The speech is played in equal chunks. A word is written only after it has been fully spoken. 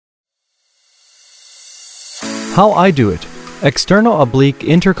How I Do It, External Oblique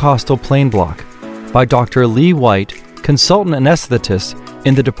Intercostal Plane Block by Dr. Lee White, Consultant Anesthetist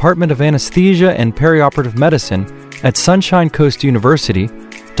in the Department of Anesthesia and Perioperative Medicine at Sunshine Coast University,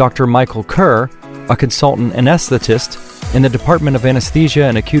 Dr. Michael Kerr, a Consultant Anesthetist in the Department of Anesthesia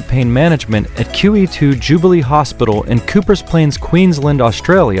and Acute Pain Management at QE2 Jubilee Hospital in Coopers Plains, Queensland,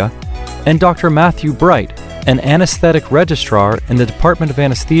 Australia, and Dr. Matthew Bright, an Anesthetic Registrar in the Department of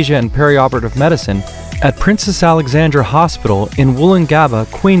Anesthesia and Perioperative Medicine at Princess Alexandra Hospital in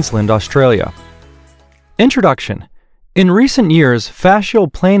Woolloongabba, Queensland, Australia. Introduction. In recent years,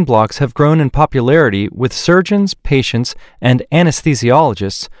 fascial plane blocks have grown in popularity with surgeons, patients, and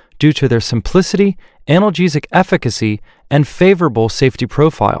anesthesiologists due to their simplicity, analgesic efficacy, and favorable safety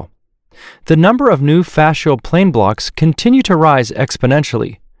profile. The number of new fascial plane blocks continue to rise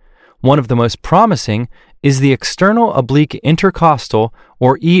exponentially. One of the most promising is the external oblique intercostal,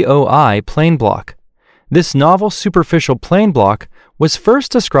 or EOI, plane block. This novel superficial plane block was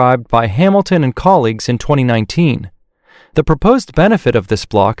first described by Hamilton and colleagues in 2019. The proposed benefit of this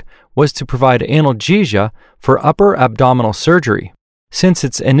block was to provide analgesia for upper abdominal surgery. Since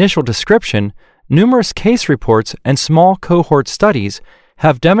its initial description, numerous case reports and small cohort studies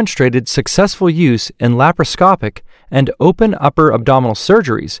have demonstrated successful use in laparoscopic and open upper abdominal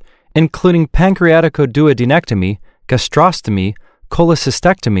surgeries, including pancreaticoduodenectomy, gastrostomy,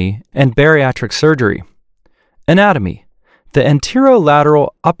 cholecystectomy, and bariatric surgery. Anatomy. The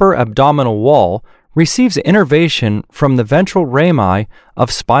anterolateral upper abdominal wall receives innervation from the ventral rami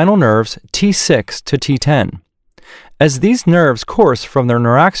of spinal nerves T6 to T10. As these nerves course from their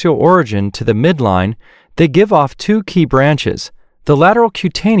neuraxial origin to the midline, they give off two key branches, the lateral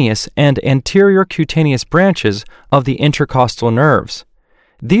cutaneous and anterior cutaneous branches of the intercostal nerves.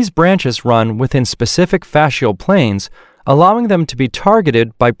 These branches run within specific fascial planes, allowing them to be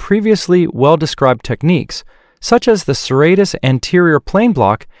targeted by previously well-described techniques, such as the serratus anterior plane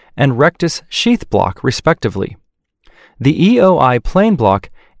block and rectus sheath block, respectively. The EOI plane block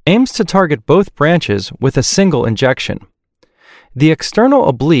aims to target both branches with a single injection. The external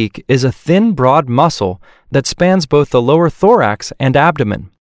oblique is a thin, broad muscle that spans both the lower thorax and abdomen.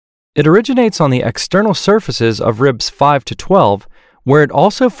 It originates on the external surfaces of ribs 5 to 12, where it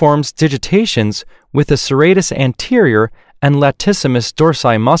also forms digitations with the serratus anterior and latissimus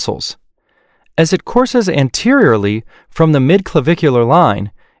dorsi muscles. As it courses anteriorly from the midclavicular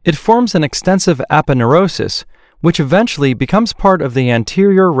line, it forms an extensive aponeurosis, which eventually becomes part of the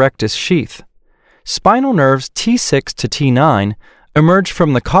anterior rectus sheath. Spinal nerves T6 to T9 emerge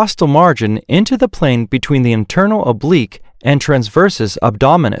from the costal margin into the plane between the internal oblique and transversus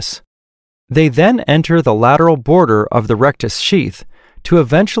abdominis. They then enter the lateral border of the rectus sheath to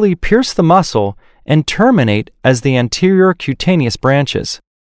eventually pierce the muscle and terminate as the anterior cutaneous branches.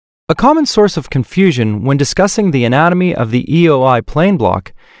 A common source of confusion when discussing the anatomy of the EOI plane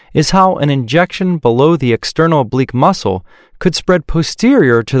block is how an injection below the external oblique muscle could spread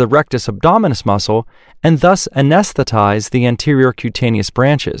posterior to the rectus abdominis muscle and thus anesthetize the anterior cutaneous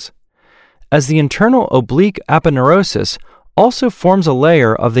branches. As the internal oblique aponeurosis also forms a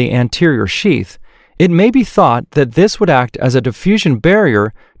layer of the anterior sheath, it may be thought that this would act as a diffusion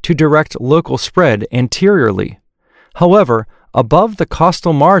barrier to direct local spread anteriorly. However, above the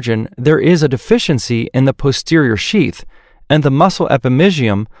costal margin there is a deficiency in the posterior sheath, and the muscle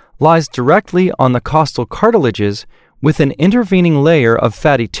epimysium lies directly on the costal cartilages with an intervening layer of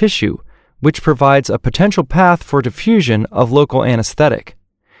fatty tissue, which provides a potential path for diffusion of local anesthetic.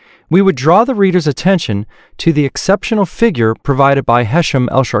 We would draw the reader's attention to the exceptional figure provided by Hesham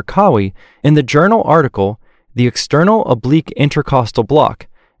El-Sharkawi in the journal article, The External Oblique Intercostal Block,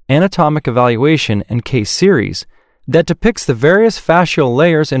 Anatomic Evaluation and Case Series, that depicts the various fascial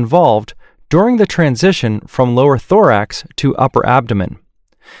layers involved during the transition from lower thorax to upper abdomen.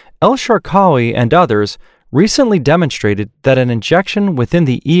 El-Sharkawi and others recently demonstrated that an injection within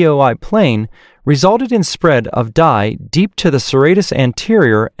the EOI plane resulted in spread of dye deep to the serratus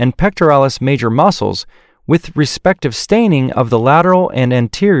anterior and pectoralis major muscles with respective staining of the lateral and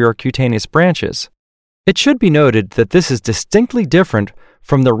anterior cutaneous branches. It should be noted that this is distinctly different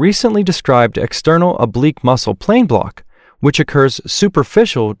from the recently described external oblique muscle plane block, which occurs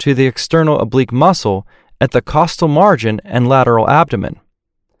superficial to the external oblique muscle at the costal margin and lateral abdomen.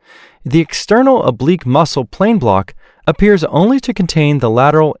 The external oblique muscle plane block appears only to contain the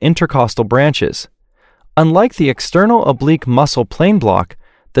lateral intercostal branches. Unlike the external oblique muscle plane block,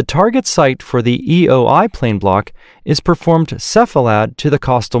 the target site for the EOI plane block is performed cephalad to the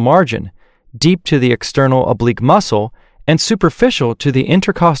costal margin, deep to the external oblique muscle, and superficial to the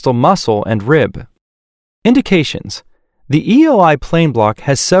intercostal muscle and rib. Indications. The EOI plane block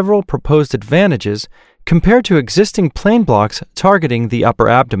has several proposed advantages compared to existing plane blocks targeting the upper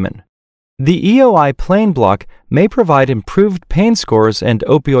abdomen. The EOI plane block may provide improved pain scores and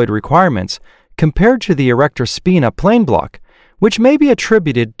opioid requirements compared to the erector spina plane block, which may be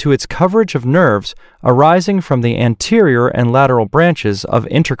attributed to its coverage of nerves arising from the anterior and lateral branches of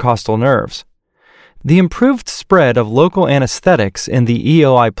intercostal nerves. The improved spread of local anesthetics in the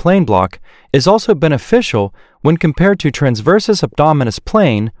EOI plane block is also beneficial when compared to transversus abdominis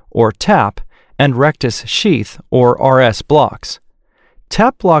plane, or TAP, and rectus sheath, or RS blocks.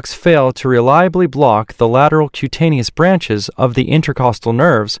 TAP blocks fail to reliably block the lateral cutaneous branches of the intercostal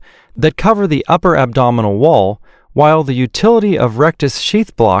nerves that cover the upper abdominal wall, while the utility of rectus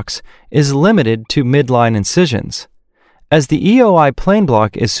sheath blocks is limited to midline incisions. As the EOI plane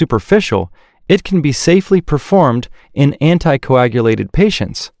block is superficial, it can be safely performed in anticoagulated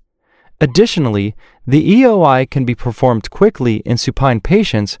patients. Additionally, the EOI can be performed quickly in supine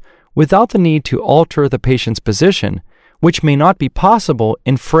patients without the need to alter the patient's position, which may not be possible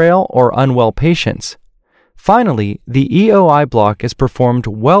in frail or unwell patients. Finally, the EOI block is performed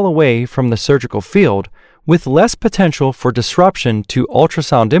well away from the surgical field, with less potential for disruption to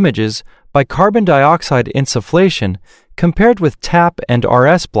ultrasound images by carbon dioxide insufflation compared with TAP and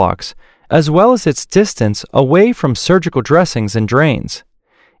RS blocks, as well as its distance away from surgical dressings and drains.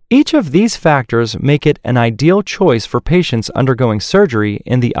 Each of these factors make it an ideal choice for patients undergoing surgery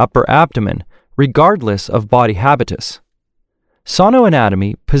in the upper abdomen, regardless of body habitus.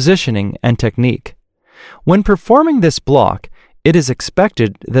 Sonoanatomy, positioning, and technique. When performing this block, it is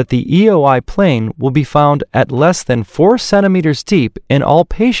expected that the EOI plane will be found at less than 4 centimeters deep in all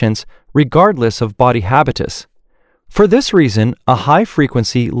patients, regardless of body habitus. For this reason, a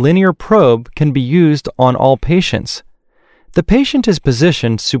high-frequency linear probe can be used on all patients. The patient is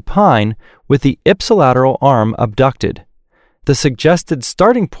positioned supine with the ipsilateral arm abducted. The suggested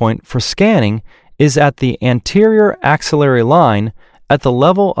starting point for scanning is at the anterior axillary line at the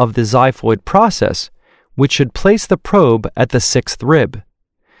level of the xiphoid process, which should place the probe at the 6th rib.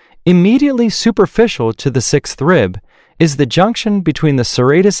 Immediately superficial to the 6th rib is the junction between the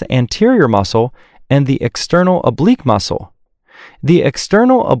serratus anterior muscle and the external oblique muscle. The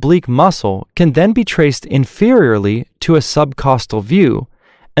external oblique muscle can then be traced inferiorly to a subcostal view,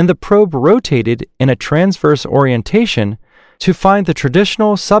 and the probe rotated in a transverse orientation to find the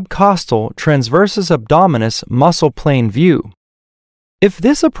traditional subcostal transversus abdominis muscle plane view. If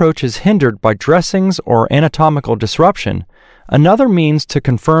this approach is hindered by dressings or anatomical disruption, another means to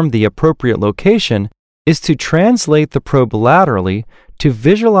confirm the appropriate location is to translate the probe laterally to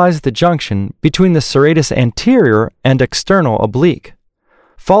visualize the junction between the serratus anterior and external oblique.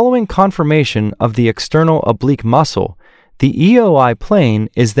 Following confirmation of the external oblique muscle, the EOI plane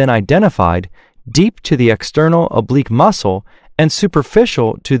is then identified deep to the external oblique muscle and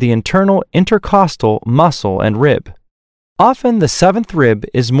superficial to the internal intercostal muscle and rib. Often the 7th rib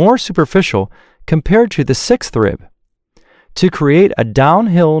is more superficial compared to the 6th rib. To create a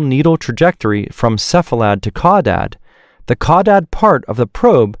downhill needle trajectory from cephalad to caudad, the caudad part of the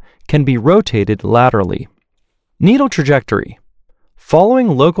probe can be rotated laterally. Needle trajectory. Following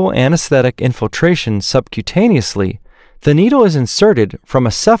local anesthetic infiltration subcutaneously, the needle is inserted from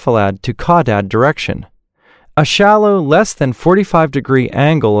a cephalad to caudad direction. A shallow, less than 45-degree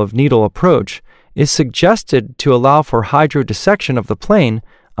angle of needle approach is suggested to allow for hydrodissection of the plane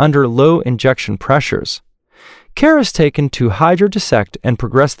under low injection pressures. Care is taken to hydrodissect and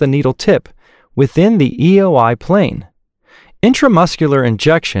progress the needle tip within the EOI plane. Intramuscular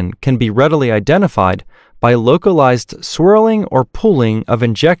injection can be readily identified by localized swirling or pulling of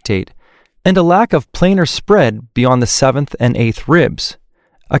injectate and a lack of planar spread beyond the 7th and 8th ribs.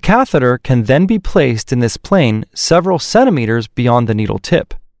 A catheter can then be placed in this plane several centimeters beyond the needle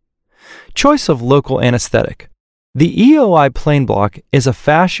tip. Choice of local anesthetic. The EOI plane block is a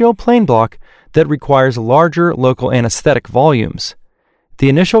fascial plane block that requires larger local anesthetic volumes. The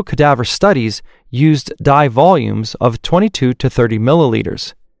initial cadaver studies used dye volumes of 22 to 30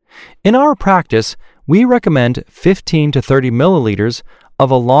 milliliters. In our practice, we recommend 15 to 30 milliliters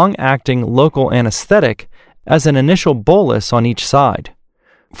of a long-acting local anesthetic as an initial bolus on each side.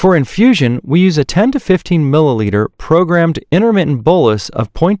 For infusion, we use a 10 to 15 milliliter programmed intermittent bolus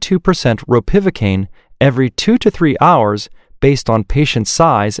of 0.2% ropivacaine every 2 to 3 hours based on patient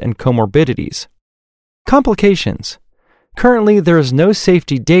size and comorbidities. Complications. Currently, there is no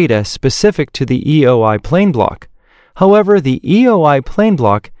safety data specific to the EOI plane block. However, the EOI plane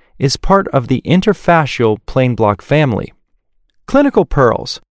block is part of the interfascial plane block family. Clinical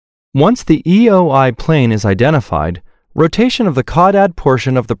pearls. Once the EOI plane is identified, rotation of the caudad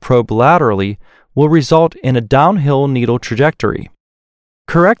portion of the probe laterally will result in a downhill needle trajectory.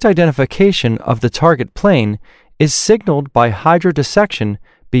 Correct identification of the target plane is signaled by hydrodissection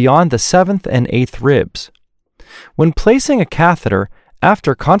beyond the 7th and 8th ribs. When placing a catheter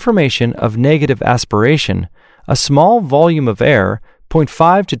after confirmation of negative aspiration, a small volume of air,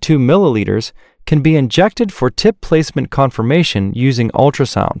 0.5 to 2 milliliters, can be injected for tip placement confirmation using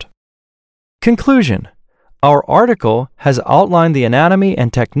ultrasound. Conclusion: our article has outlined the anatomy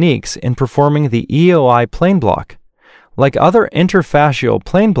and techniques in performing the EOI plane block. Like other interfascial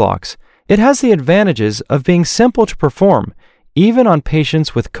plane blocks, it has the advantages of being simple to perform, even on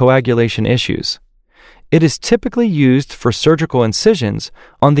patients with coagulation issues. It is typically used for surgical incisions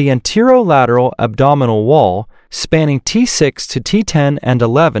on the anterolateral abdominal wall spanning T6 to T10 and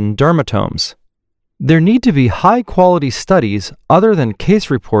 11 dermatomes. There need to be high-quality studies other than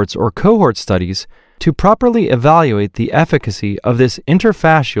case reports or cohort studies to properly evaluate the efficacy of this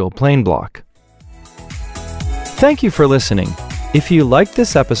interfascial plane block. Thank you for listening. If you liked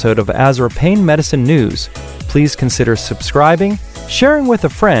this episode of Azure Pain Medicine News, please consider subscribing, sharing with a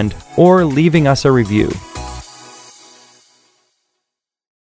friend, or leaving us a review.